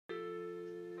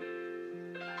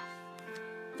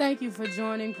Thank you for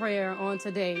joining prayer on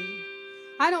today.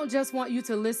 I don't just want you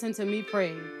to listen to me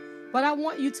pray, but I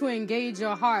want you to engage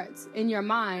your hearts and your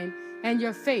mind and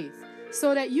your faith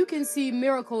so that you can see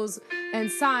miracles and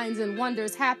signs and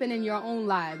wonders happen in your own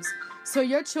lives, so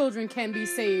your children can be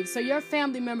saved, so your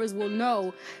family members will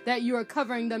know that you are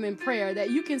covering them in prayer, that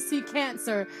you can see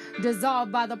cancer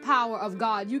dissolved by the power of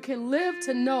God. You can live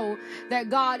to know that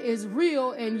God is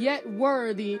real and yet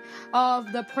worthy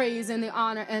of the praise and the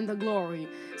honor and the glory.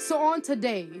 So on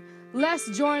today, let's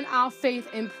join our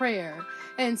faith in prayer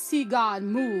and see God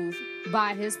move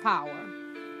by his power.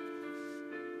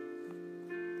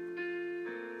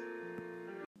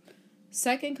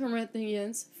 2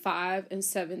 Corinthians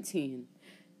 5:17.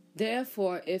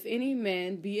 Therefore, if any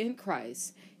man be in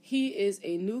Christ, he is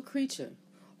a new creature.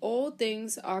 Old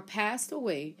things are passed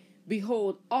away.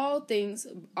 Behold, all things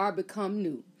are become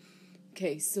new.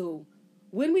 Okay, so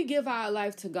when we give our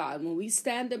life to God, when we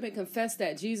stand up and confess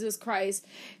that Jesus Christ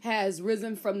has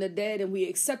risen from the dead and we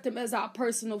accept him as our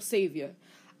personal Savior,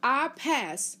 our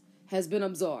past has been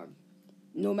absorbed.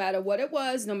 No matter what it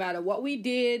was, no matter what we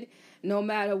did, no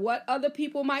matter what other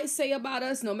people might say about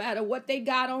us, no matter what they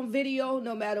got on video,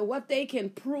 no matter what they can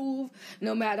prove,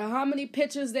 no matter how many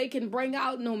pictures they can bring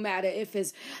out, no matter if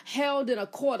it's held in a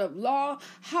court of law.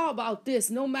 How about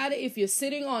this? No matter if you're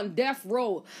sitting on death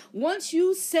row, once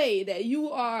you say that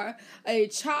you are a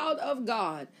child of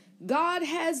God, God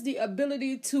has the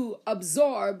ability to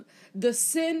absorb the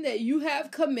sin that you have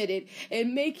committed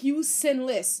and make you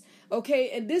sinless. Okay,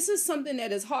 and this is something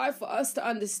that is hard for us to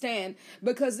understand,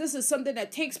 because this is something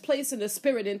that takes place in the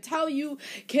spirit. Until you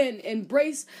can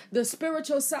embrace the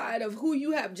spiritual side of who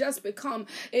you have just become,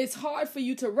 it's hard for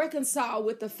you to reconcile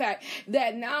with the fact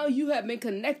that now you have been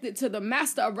connected to the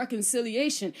master of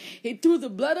reconciliation. Through the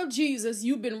blood of Jesus,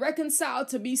 you've been reconciled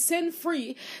to be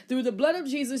sin-free. Through the blood of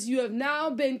Jesus, you have now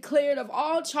been cleared of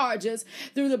all charges.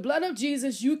 Through the blood of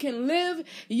Jesus, you can live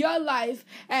your life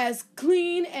as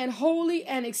clean and holy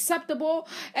and acceptable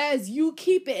as you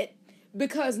keep it,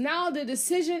 because now the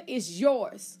decision is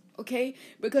yours. Okay,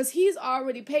 because he's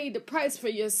already paid the price for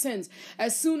your sins.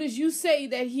 As soon as you say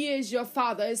that he is your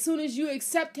father, as soon as you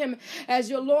accept him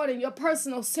as your Lord and your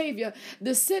personal Savior,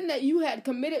 the sin that you had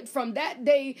committed from that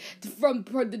day, from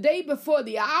the day before,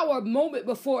 the hour, moment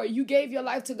before you gave your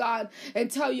life to God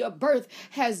until your birth,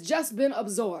 has just been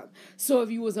absorbed. So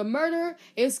if you was a murderer,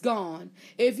 it's gone.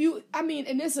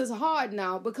 And this is hard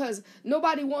now, because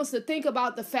nobody wants to think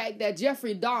about the fact that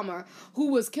Jeffrey Dahmer,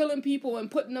 who was killing people and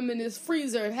putting them in his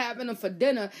freezer and having them for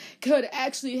dinner, could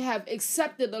actually have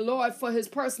accepted the Lord for his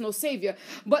personal Savior.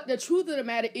 But the truth of the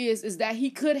matter is that he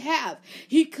could have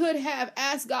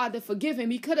asked God to forgive him.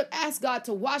 He could have asked God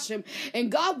to wash him,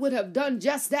 and God would have done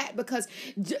just that, because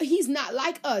he's not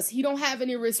like us. He don't have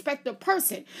any respect of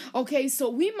person. Okay, so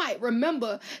we might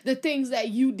remember the things that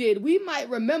you did. We might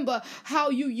remember how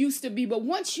you used to be. But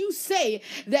once you say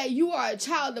that you are a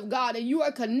child of God and you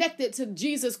are connected to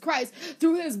Jesus Christ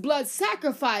through his blood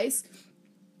sacrifice,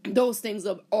 those things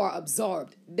are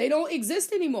absorbed. They don't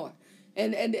exist anymore.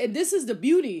 And this is the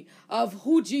beauty of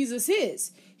who Jesus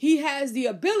is. He has the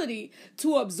ability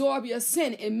to absorb your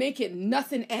sin and make it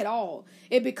nothing at all.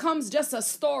 It becomes just a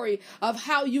story of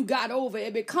how you got over.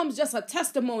 It becomes just a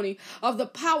testimony of the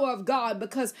power of God,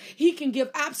 because he can give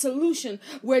absolution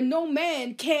where no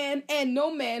man can and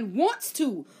no man wants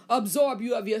to absorb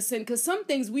you of your sin. Because some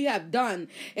things we have done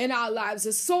in our lives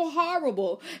is so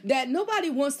horrible that nobody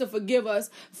wants to forgive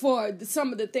us for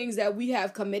some of the things that we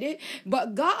have committed.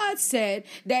 But God said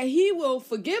that he will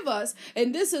forgive us,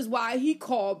 and this is why he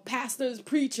called pastors,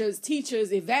 preachers,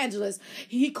 teachers, evangelists.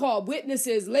 He called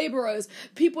witnesses, laborers,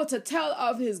 people to tell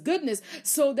of his goodness,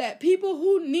 so that people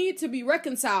who need to be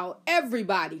reconciled,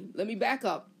 everybody, let me back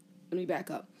up,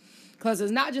 because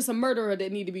it's not just a murderer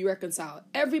that need to be reconciled.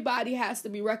 Everybody has to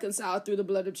be reconciled through the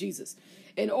blood of Jesus.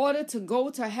 In order to go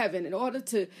to heaven, in order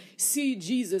to see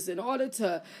Jesus, in order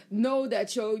to know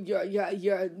that your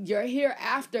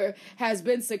hereafter has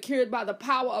been secured by the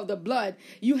power of the blood,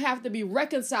 you have to be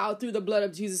reconciled through the blood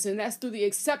of Jesus, and that's through the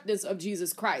acceptance of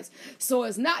Jesus Christ. So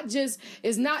it's not just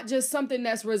something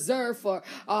that's reserved for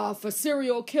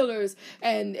serial killers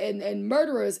and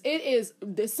murderers. It is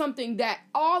something that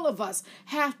all of us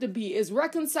have to be, is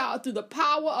reconciled through the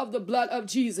power of the blood of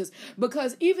Jesus.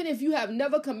 Because even if you have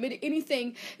never committed anything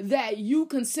that you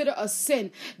consider a sin,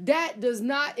 that does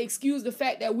not excuse the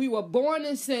fact that we were born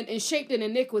in sin and shaped in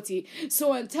iniquity.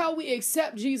 So until we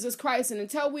accept Jesus Christ, and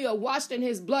until we are washed in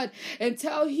his blood,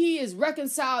 until he is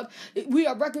reconciled, we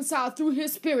are reconciled through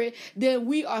his spirit, then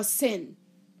we are sin.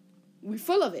 We're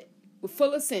full of it. We're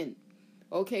full of sin.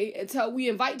 Okay? Until we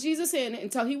invite Jesus in,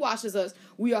 until he washes us,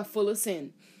 we are full of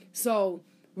sin. So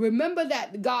Remember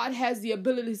that God has the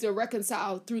ability to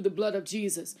reconcile through the blood of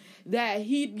Jesus. That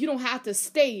you don't have to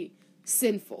stay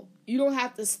sinful. You don't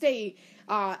have to stay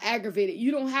aggravated. You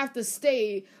don't have to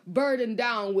stay burdened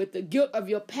down with the guilt of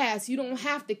your past. You don't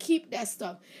have to keep that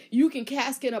stuff. You can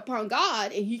cast it upon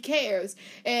God, and He cares,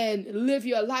 and live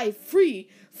your life free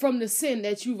from the sin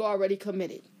that you've already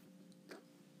committed.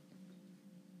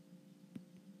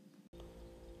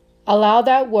 Allow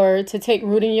that word to take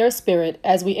root in your spirit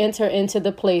as we enter into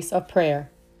the place of prayer.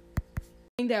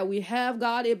 That we have,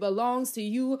 God, it belongs to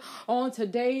you on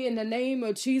today in the name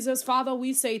of Jesus. Father,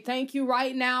 we say thank you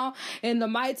right now in the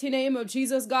mighty name of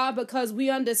Jesus, God, because we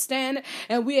understand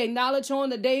and we acknowledge on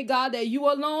the day, God, that you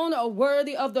alone are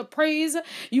worthy of the praise.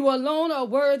 You alone are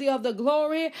worthy of the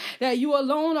glory, that you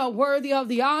alone are worthy of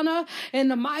the honor in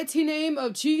the mighty name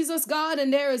of Jesus, God.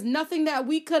 And there is nothing that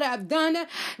we could have done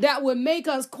that would make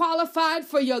us qualified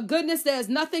for your goodness. There's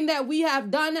nothing that we have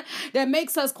done that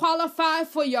makes us qualified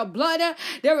for your blood.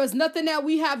 There is nothing that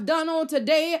we have done on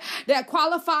today that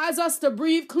qualifies us to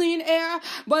breathe clean air,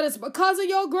 but it's because of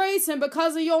your grace and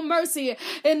because of your mercy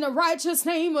in the righteous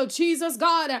name of Jesus,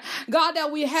 God. God,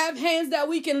 that we have hands that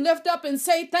we can lift up and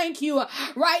say thank you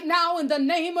right now in the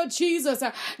name of Jesus,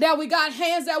 that we got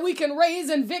hands that we can raise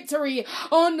in victory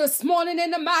on this morning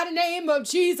in the mighty name of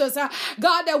Jesus.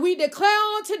 God, that we declare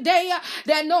on today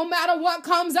that no matter what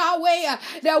comes our way,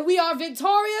 that we are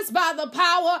victorious by the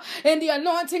power and the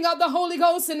anointing of the Holy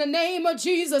Ghost in the name of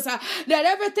Jesus, that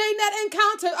everything that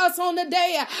encountered us on the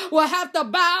day will have to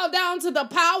bow down to the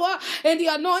power and the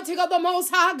anointing of the Most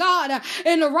High God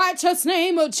in the righteous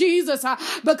name of Jesus,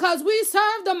 because we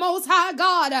serve the Most High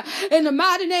God in the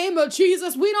mighty name of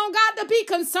Jesus. We don't got to be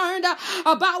concerned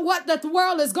about what the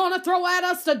world is going to throw at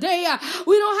us today.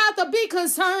 We don't have to be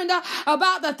concerned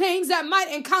about the things that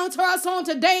might encounter us on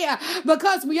today,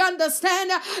 because we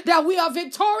understand that we are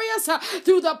victorious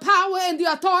through the power and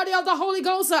the authority of the Holy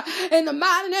Ghost in the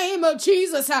mighty name of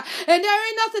Jesus. And there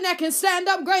ain't nothing that can stand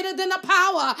up greater than the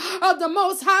power of the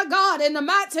Most High God in the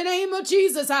mighty name of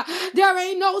Jesus. There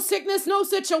ain't no sickness, no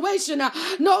situation,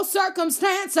 no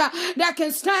circumstance that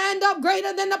can stand up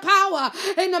greater than the power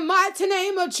in the mighty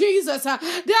name of Jesus. There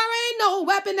ain't no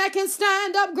weapon that can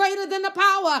stand up greater than the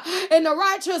power in the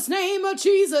righteous name of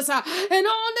Jesus. And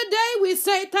on the day we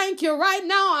say thank you right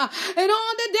now. And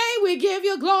on the day we give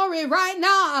you glory right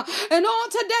now. And on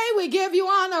today we give you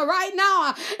honor right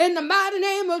now in the mighty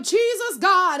name of Jesus,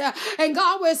 God. And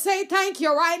God, we say thank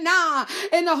you right now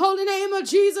in the holy name of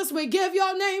Jesus. We give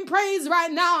your name praise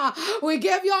right now. We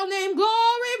give your name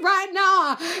glory right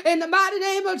now in the mighty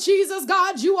name of Jesus,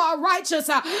 God. You are righteous,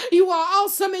 you are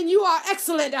awesome, and you are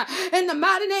excellent in the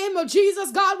mighty name of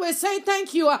Jesus, God. We say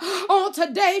thank you on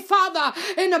today, Father,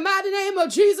 in the mighty name of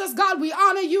Jesus, God. We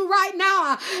honor you right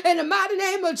now in the mighty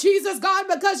name of Jesus, God,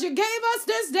 because you gave us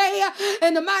this day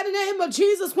in the mighty name of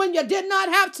Jesus when you did not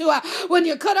have to, when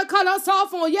you could have cut us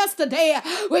off on yesterday,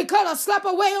 we could have slept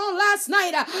away on last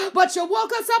night, but you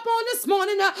woke us up on this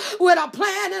morning with a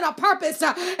plan and a purpose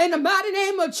in the mighty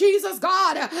name of Jesus,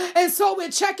 God. And so we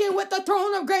check in with the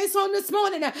throne of grace on this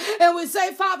morning and we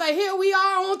say, Father, here we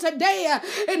are on today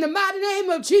in the mighty name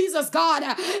of Jesus, God.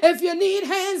 If you need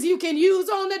hands you can use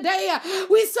on the day,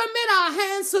 we submit our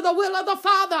hands to the will of the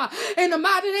Father in the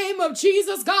mighty name of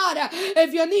Jesus, God.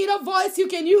 If you need a voice you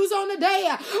can use on the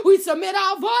day, we submit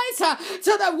our voice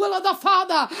to the will of the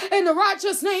Father in the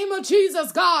righteous name of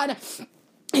Jesus, God.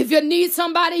 If you need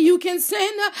somebody you can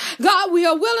send, God, we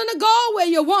are willing to go where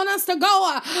you want us to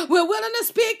go. We're willing to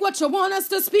speak what you want us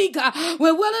to speak.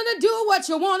 We're willing to do what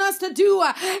you want us to do.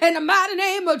 In the mighty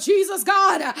name of Jesus,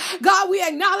 God. God, we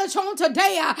acknowledge on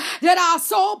today that our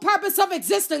sole purpose of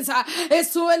existence is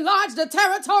to enlarge the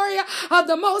territory of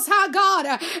the Most High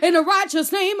God in the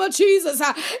righteous name of Jesus.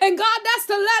 And God, that's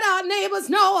to let our neighbors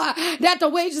know that the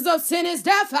wages of sin is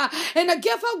death and the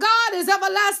gift of God is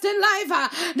everlasting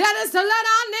life. That is to let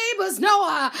our neighbors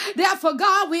know that for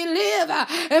God we live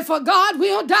and for God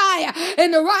we'll die in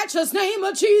the righteous name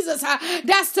of Jesus.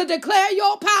 That's to declare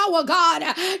your power, God.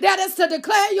 That is to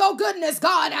declare your goodness,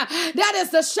 God. That is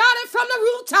to shout it from the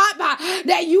rooftop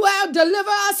that you have delivered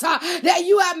us, that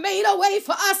you have made a way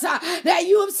for us, that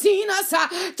you have seen us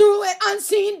through an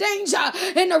unseen danger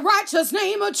in the righteous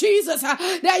name of Jesus,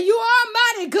 that you are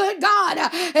a mighty good God.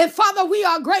 And Father, we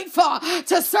are grateful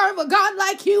to serve a God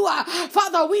like you.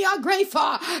 Father, we are grateful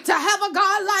to have a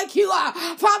God like you.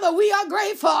 Father, we are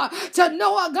grateful to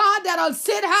know a God that'll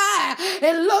sit high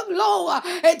and look low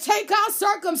and take our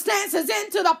circumstances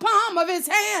into the palm of his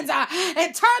hands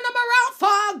and turn them around for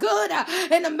our good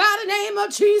in the mighty name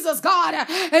of Jesus, God.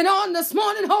 And on this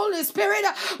morning, Holy Spirit,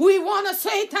 we want to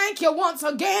say thank you once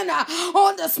again.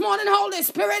 On this morning, Holy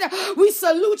Spirit, we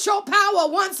salute your power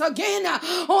once again.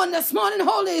 On this morning,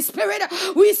 Holy Spirit,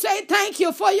 we say thank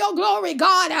you for your glory,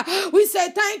 God. We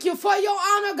say thank you for your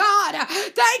honor, God.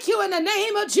 Thank you in the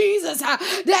name of Jesus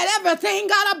that everything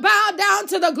got to bow down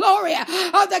to the glory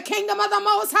of the kingdom of the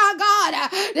Most High God.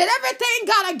 That everything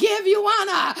got to give you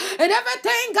honor and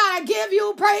everything got to give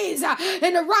you praise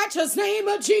in the righteous name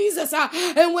of Jesus.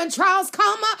 And when trials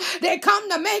come, they come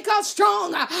to make us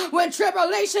strong. When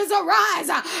tribulations arise,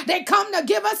 they come to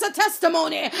give us a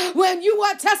testimony. When you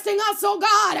are testing us, oh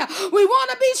God, we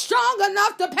want to be strong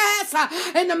enough to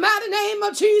pass in the mighty name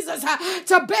of Jesus,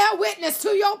 to bear witness to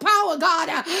your power,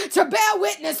 God, to bear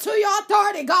witness to your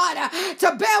authority, God,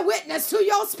 to bear witness to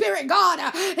your spirit, God,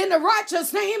 in the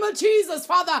righteous name of Jesus,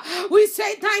 Father. We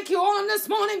say thank you on this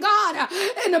morning, God,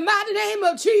 in the mighty name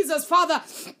of Jesus, Father.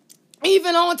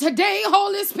 Even on today,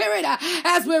 Holy Spirit,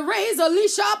 as we raise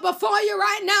Alicia up before you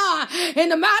right now, in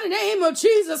the mighty name of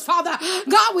Jesus, Father,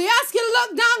 God, we ask you to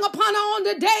look down upon her on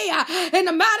today, in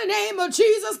the mighty name of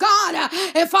Jesus, God.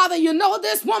 And Father, you know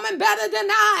this woman better than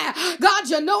I. God,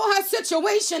 you know her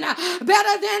situation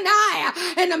better than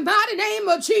I, in the mighty name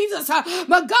of Jesus.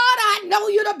 But God, I know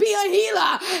you to be a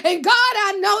healer. And God,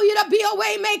 I know you to be a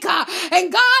way maker.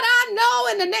 And God, I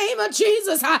know in the name of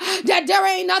Jesus that there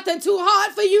ain't nothing too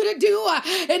hard for you to do.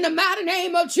 In the mighty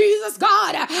name of Jesus,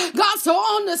 God. God, so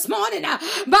on this morning,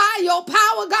 by your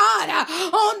power, God,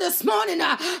 on this morning,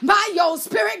 by your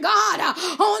spirit, God,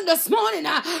 on this morning,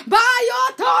 by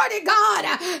your authority, God,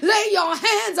 lay your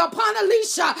hands upon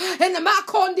Alicia in the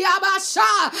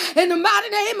mighty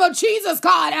name of Jesus,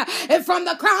 God, and from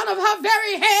the crown of her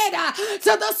very head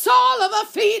to the sole of her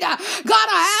feet, God,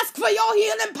 I ask for your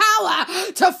healing power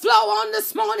to flow on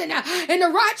this morning in the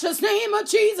righteous name of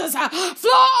Jesus.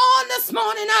 Flow on this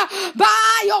morning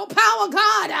by your power,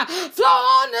 God. Flow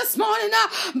on this morning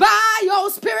by your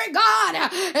spirit, God,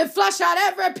 and flush out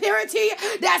every impurity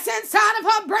that's inside of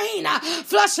her brain.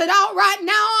 Flush it out right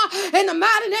now in the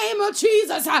mighty name of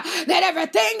Jesus. That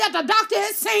everything that the doctor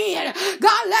is saying,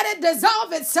 God, let it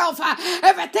dissolve itself.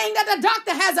 Everything that the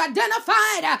doctor has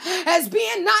identified as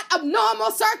being not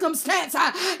abnormal circumstance,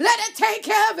 let it take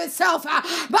care of itself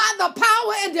by the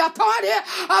power and the authority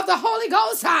of the Holy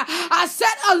Ghost. I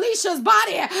set Alicia's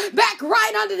body back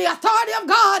right under the authority of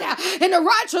God in the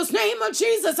righteous name of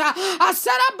Jesus. I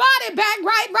set her body back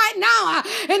right now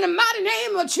in the mighty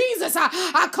name of Jesus.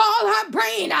 I call her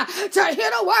brain to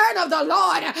hear the word of the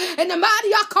Lord in the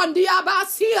mighty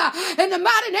in the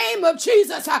mighty name of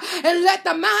Jesus, and let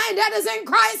the mind that is in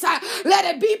Christ, let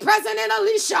it be present in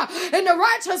Alicia in the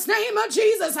righteous name of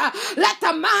Jesus. Let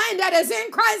the mind that is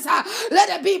in Christ, let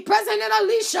it be present in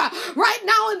Alicia right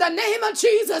now in the name of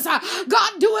Jesus.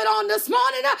 God, do it on this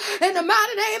morning in the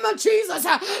mighty name of Jesus.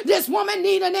 This woman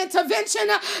need an intervention.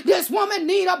 This woman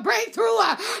need a breakthrough.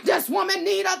 This woman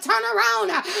need a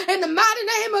turnaround in the mighty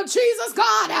name of Jesus,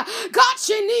 God. God,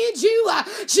 she needs you.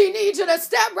 She needs you to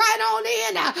step right on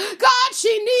in. God,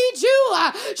 she needs you.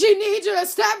 She needs you to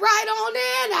step right on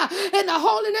in the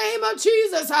holy name of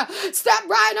Jesus. Step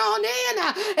right on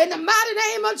in the mighty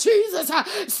name of Jesus.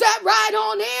 Step right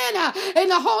on in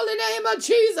the holy name of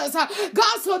Jesus.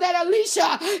 God, so that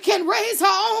Alicia can raise her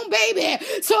own baby,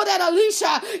 so that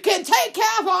Alicia can take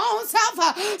care of her own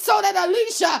self, so that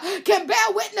Alicia can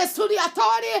bear witness to the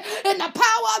authority and the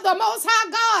power of the Most High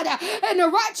God in the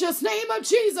righteous name of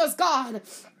Jesus, God.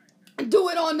 Do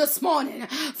it on this morning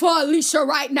for Alicia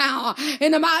right now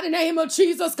in the mighty name of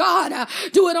Jesus, God.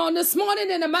 Do it on this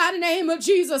morning in the mighty name of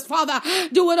Jesus, Father.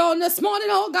 Do it on this morning,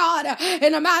 oh God,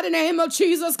 in the mighty name of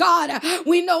Jesus, God.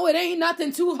 We know it ain't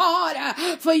nothing too hard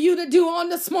for you to do on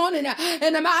this morning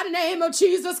in the mighty name of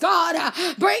Jesus, God.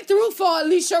 Breakthrough for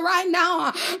Alicia right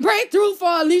now. Breakthrough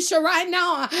for Alicia right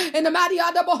now in the mighty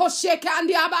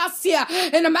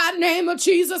name of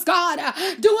Jesus, God.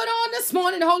 Do it on this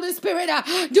morning, Holy Spirit.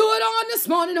 Do it on this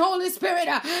morning, Holy Spirit.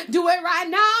 Do it right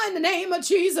now in the name of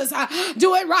Jesus.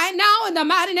 Do it right now in the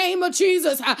mighty name of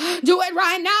Jesus. Do it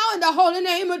right now in the holy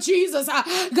name of Jesus.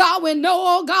 God, we know,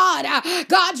 oh God,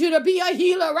 God, you to be a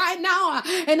healer right now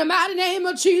in the mighty name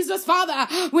of Jesus, Father.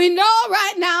 We know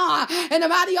right now in the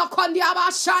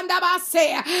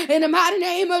mighty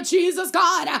name of Jesus,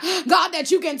 God, God,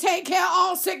 that you can take care of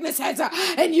all sicknesses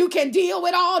and you can deal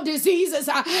with all diseases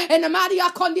in the mighty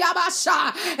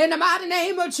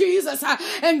name of Jesus. Jesus.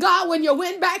 And God, when you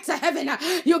went back to heaven,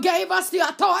 you gave us the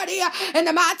authority in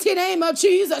the mighty name of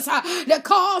Jesus to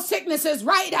call sicknesses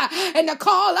right and to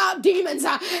call out demons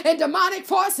and demonic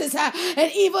forces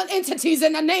and evil entities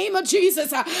in the name of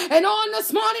Jesus. And on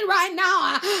this morning right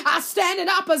now, I stand in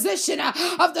opposition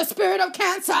of the spirit of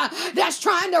cancer that's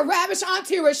trying to ravish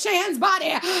Auntie Rashan's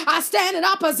body. I stand in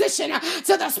opposition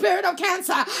to the spirit of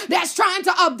cancer that's trying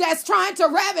to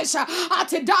ravish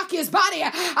Auntie Docky's body.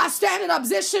 I stand in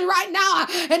opposition right now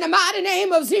in the mighty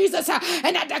name of Jesus,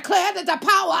 and I declare that the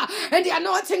power and the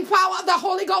anointing power of the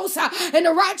Holy Ghost in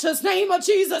the righteous name of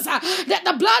Jesus, that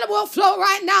the blood will flow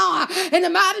right now in the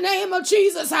mighty name of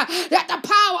Jesus, that the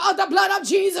power of the blood of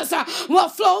Jesus will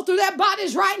flow through their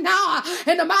bodies right now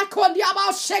in the mighty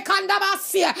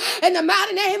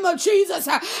name of Jesus,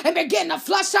 and begin to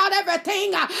flush out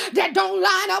everything that don't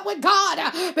line up with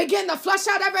God. Begin to flush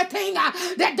out everything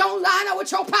that don't line up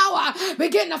with your power.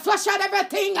 Begin to flush out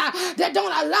everything that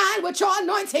don't align with your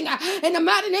anointing in the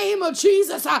mighty name of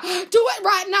Jesus. Do it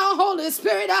right now, Holy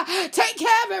Spirit. Take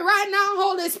care of it right now,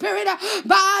 Holy Spirit,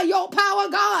 by your power,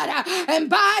 God, and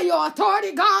by your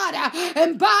authority, God,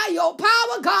 and by your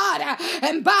power, God,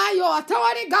 and by your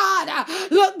authority, God.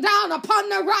 Look down upon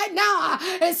them right now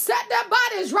and set their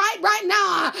bodies right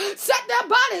now. Set their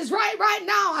bodies right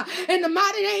now in the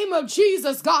mighty name of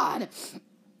Jesus, God.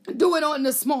 Do it on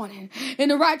this morning in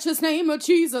the righteous name of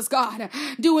Jesus, God.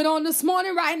 Do it on this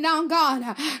morning right now,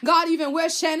 God. God, even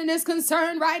where Shannon is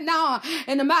concerned right now,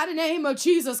 in the mighty name of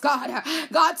Jesus, God.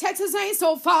 God, Texas ain't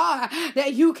so far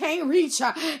that you can't reach.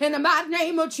 In the mighty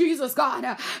name of Jesus,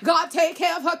 God. God, take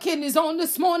care of her kidneys on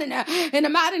this morning. In the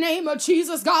mighty name of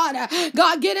Jesus, God.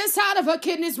 God, get inside of her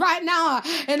kidneys right now.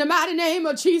 In the mighty name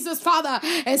of Jesus, Father.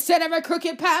 And set every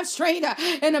crooked path straight.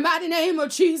 In the mighty name of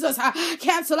Jesus.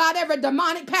 Cancel out every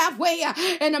demonic pathway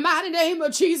in the mighty name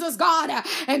of Jesus, God.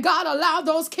 And God, allow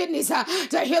those kidneys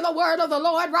to hear the word of the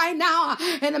Lord right now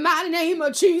in the mighty name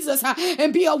of Jesus,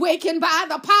 and be awakened by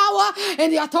the power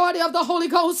and the authority of the Holy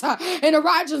Ghost in the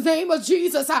righteous name of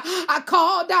Jesus. I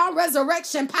call down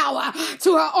resurrection power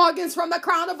to her organs from the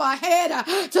crown of her head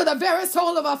to the very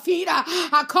sole of her feet.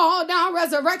 I call down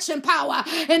resurrection power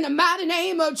in the mighty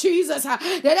name of Jesus,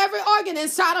 that every organ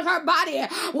inside of her body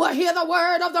will hear the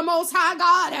word of the Most High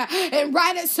God and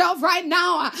right itself right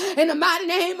now in the mighty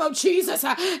name of Jesus.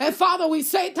 And Father, we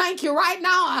say thank you right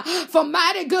now for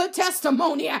mighty good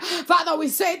testimony. Father, we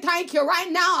say thank you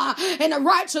right now in the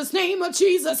righteous name of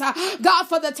Jesus, God,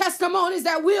 for the testimonies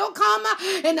that will come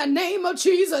in the name of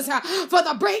Jesus, for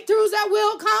the breakthroughs that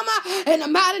will come in the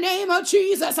mighty name of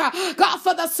Jesus, God,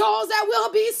 for the souls that will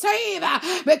be saved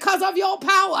because of your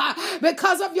power,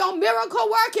 because of your miracle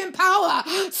working power.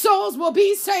 Souls will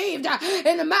be saved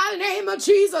in the mighty name of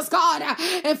Jesus, God.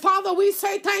 And Father, we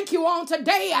say thank you on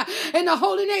today in the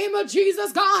holy name of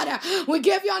Jesus, God. We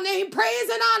give your name praise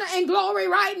and honor and glory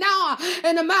right now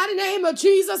in the mighty name of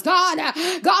Jesus, God.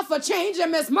 God, for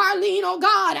changing Miss Marlene, oh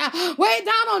God, way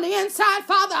down on the inside,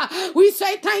 Father. We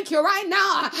say thank you right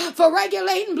now for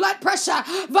regulating blood pressure.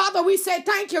 Father, we say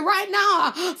thank you right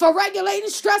now for regulating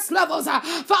stress levels.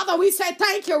 Father, we say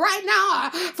thank you right now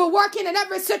for working in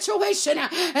every situation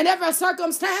and every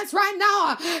circumstance right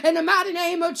now in the mighty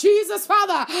name of Jesus,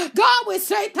 Father. God, we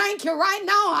say thank you right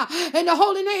now in the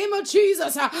holy name of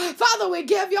Jesus. Father, we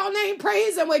give your name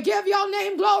praise and we give your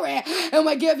name glory and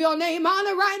we give your name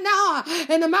honor right now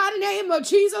in the mighty name of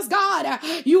Jesus, God.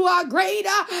 You are greater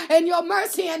and your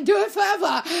mercy endureth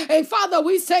forever. And Father,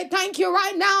 we say thank you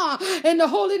right now in the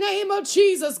holy name of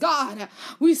Jesus, God.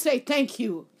 We say thank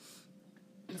you.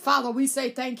 Father, we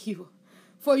say thank you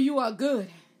for you are good.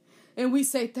 And we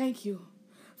say thank you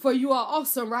for you are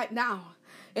awesome right now.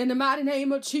 In the mighty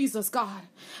name of Jesus, God,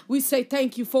 we say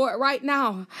thank you for it right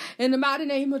now. In the mighty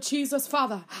name of Jesus,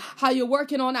 Father, how you're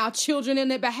working on our children, in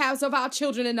the behalves of our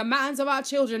children, in the minds of our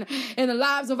children, in the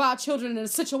lives of our children, in the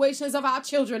situations of our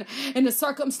children, in the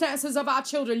circumstances of our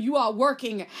children. You are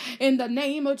working in the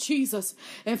name of Jesus.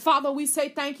 And Father, we say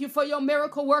thank you for your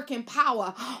miracle working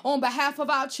power on behalf of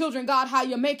our children, God, how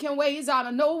you're making ways out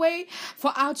of no way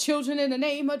for our children in the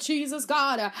name of Jesus,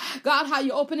 God. God, how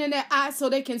you're opening their eyes so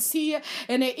they can see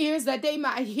and their ears that they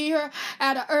might hear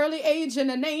at an early age in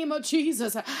the name of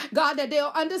Jesus. God, that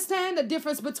they'll understand the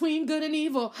difference between good and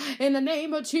evil in the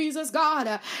name of Jesus,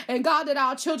 God. And God, that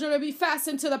our children will be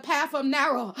fastened to the path of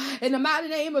narrow in the mighty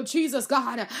name of Jesus,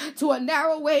 God, to a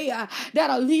narrow way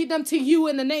that'll lead them to you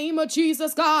in the name of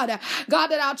Jesus, God. God,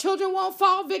 that our children won't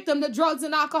fall victim to drugs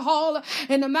and alcohol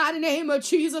in the mighty name of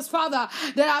Jesus, Father.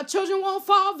 That our children won't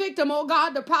fall victim, oh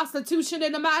God, to prostitution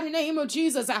in the mighty name of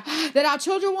Jesus. That our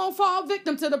children won't fall victim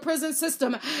them to the prison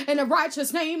system in the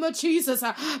righteous name of Jesus.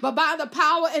 But by the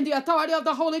power and the authority of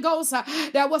the Holy Ghost,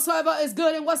 that whatsoever is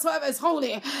good and whatsoever is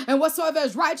holy and whatsoever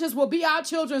is righteous will be our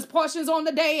children's portions on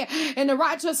the day. In the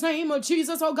righteous name of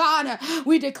Jesus, oh God,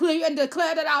 we decree and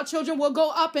declare that our children will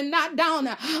go up and not down.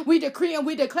 We decree and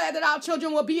we declare that our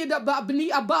children will be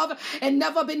above and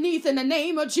never beneath in the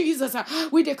name of Jesus.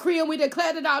 We decree and we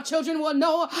declare that our children will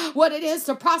know what it is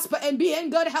to prosper and be in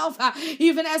good health,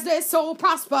 even as their soul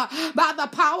prosper by the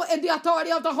power and the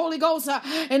authority of the Holy Ghost,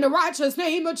 in the righteous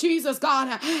name of Jesus,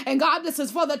 God. And God, this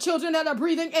is for the children that are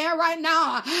breathing air right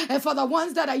now, and for the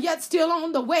ones that are yet still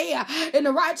on the way, in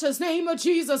the righteous name of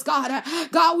Jesus, God.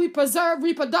 God, we preserve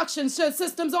reproduction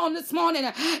systems on this morning,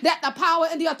 that the power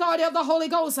and the authority of the Holy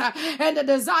Ghost and the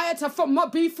desire to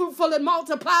be fruitful and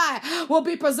multiply will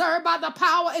be preserved by the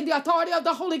power and the authority of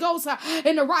the Holy Ghost,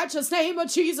 in the righteous name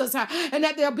of Jesus, and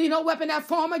that there'll be no weapon that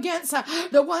form against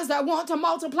the ones that want to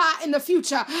multiply in the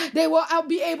future. They will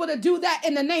be able to do that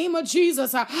in the name of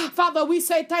Jesus. Father, we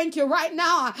say thank you right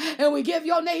now, and we give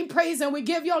your name praise, and we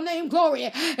give your name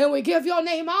glory, and we give your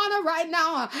name honor right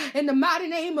now, in the mighty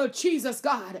name of Jesus,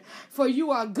 God, for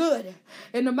you are good.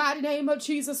 In the mighty name of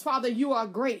Jesus, Father, you are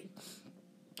great.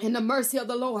 In the mercy of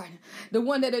the Lord, the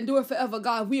one that endure forever,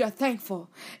 God, we are thankful.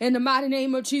 In the mighty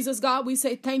name of Jesus, God, we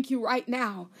say thank you right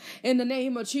now. In the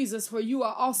name of Jesus, for you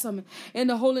are awesome. In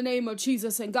the holy name of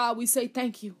Jesus, and God, we say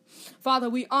thank you. Father,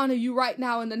 we honor you right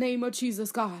now in the name of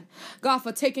Jesus, God. God,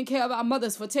 for taking care of our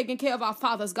mothers, for taking care of our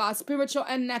fathers, God, spiritual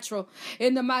and natural.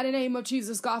 In the mighty name of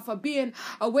Jesus, God, for being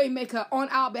a way maker on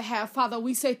our behalf. Father,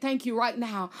 we say thank you right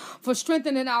now for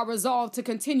strengthening our resolve to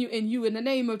continue in you in the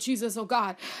name of Jesus, oh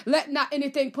God. Let not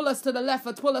anything pull us to the left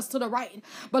or pull us to the right,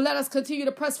 but let us continue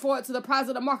to press forward to the prize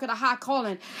of the mark of the high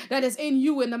calling that is in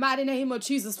you in the mighty name of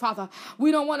Jesus, Father.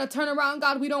 We don't want to turn around,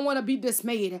 God. We don't want to be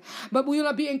dismayed, but we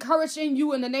want to be encouraged in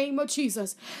you in the name of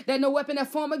Jesus, that no weapon that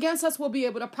form against us will be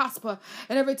able to prosper,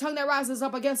 and every tongue that rises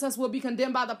up against us will be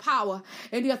condemned by the power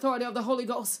and the authority of the Holy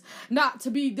Ghost, not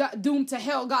to be doomed to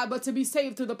hell, God, but to be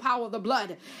saved through the power of the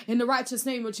blood in the righteous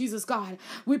name of Jesus, God.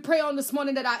 We pray on this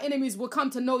morning that our enemies will come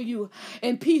to know you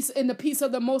in peace, in the peace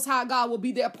of the Most High God will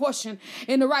be their portion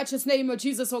in the righteous name of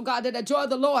Jesus, oh God, that the joy of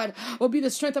the Lord will be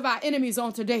the strength of our enemies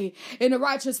on today in the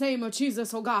righteous name of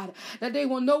Jesus, oh God, that they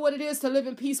will know what it is to live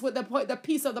in peace with the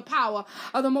peace of the power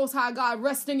of the Most High God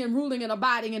resting and ruling and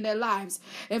abiding in their lives.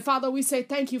 And Father, we say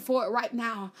thank you for it right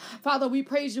now. Father, we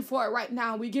praise you for it right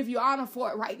now. We give you honor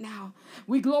for it right now.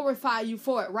 We glorify you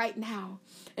for it right now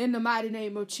in the mighty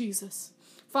name of Jesus.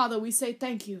 Father, we say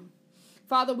thank you.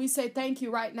 Father, we say thank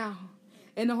you right now.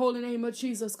 In the holy name of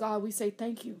Jesus, God, we say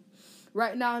thank you.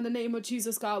 Right now, in the name of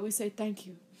Jesus, God, we say thank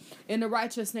you. In the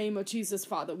righteous name of Jesus,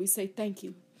 Father, we say thank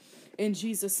you. In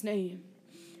Jesus' name.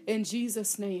 In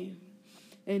Jesus' name.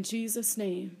 In Jesus'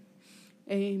 name.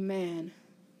 Amen.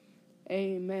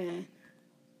 Amen.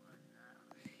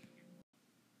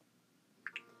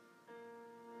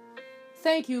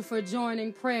 Thank you for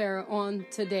joining prayer on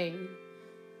today.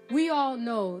 We all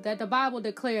know that the Bible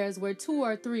declares where 2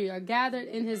 or 3 are gathered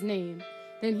in his name,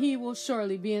 then he will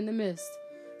surely be in the midst.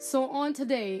 So on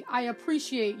today, I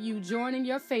appreciate you joining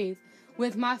your faith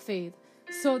with my faith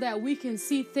so that we can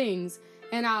see things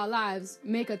in our lives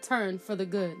make a turn for the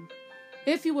good.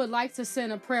 If you would like to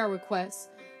send a prayer request,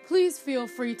 please feel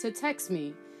free to text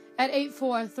me at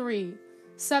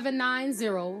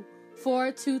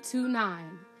 843-790-4229.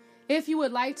 If you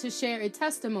would like to share a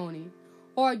testimony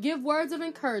or give words of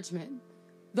encouragement,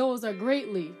 those are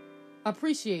greatly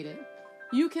appreciated.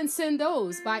 You can send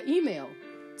those by email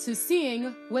to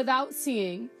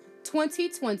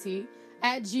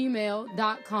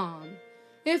seeingwithoutseeing2020@gmail.com.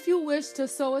 If you wish to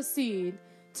sow a seed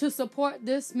to support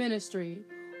this ministry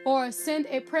or send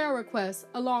a prayer request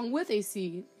along with a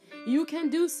seed, you can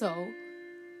do so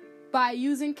by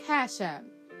using Cash App.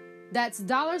 That's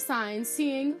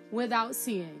 $seeing without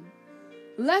seeing.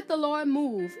 Let the Lord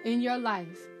move in your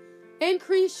life.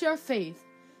 Increase your faith.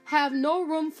 Have no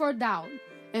room for doubt.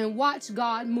 And watch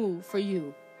God move for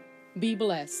you. Be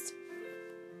blessed.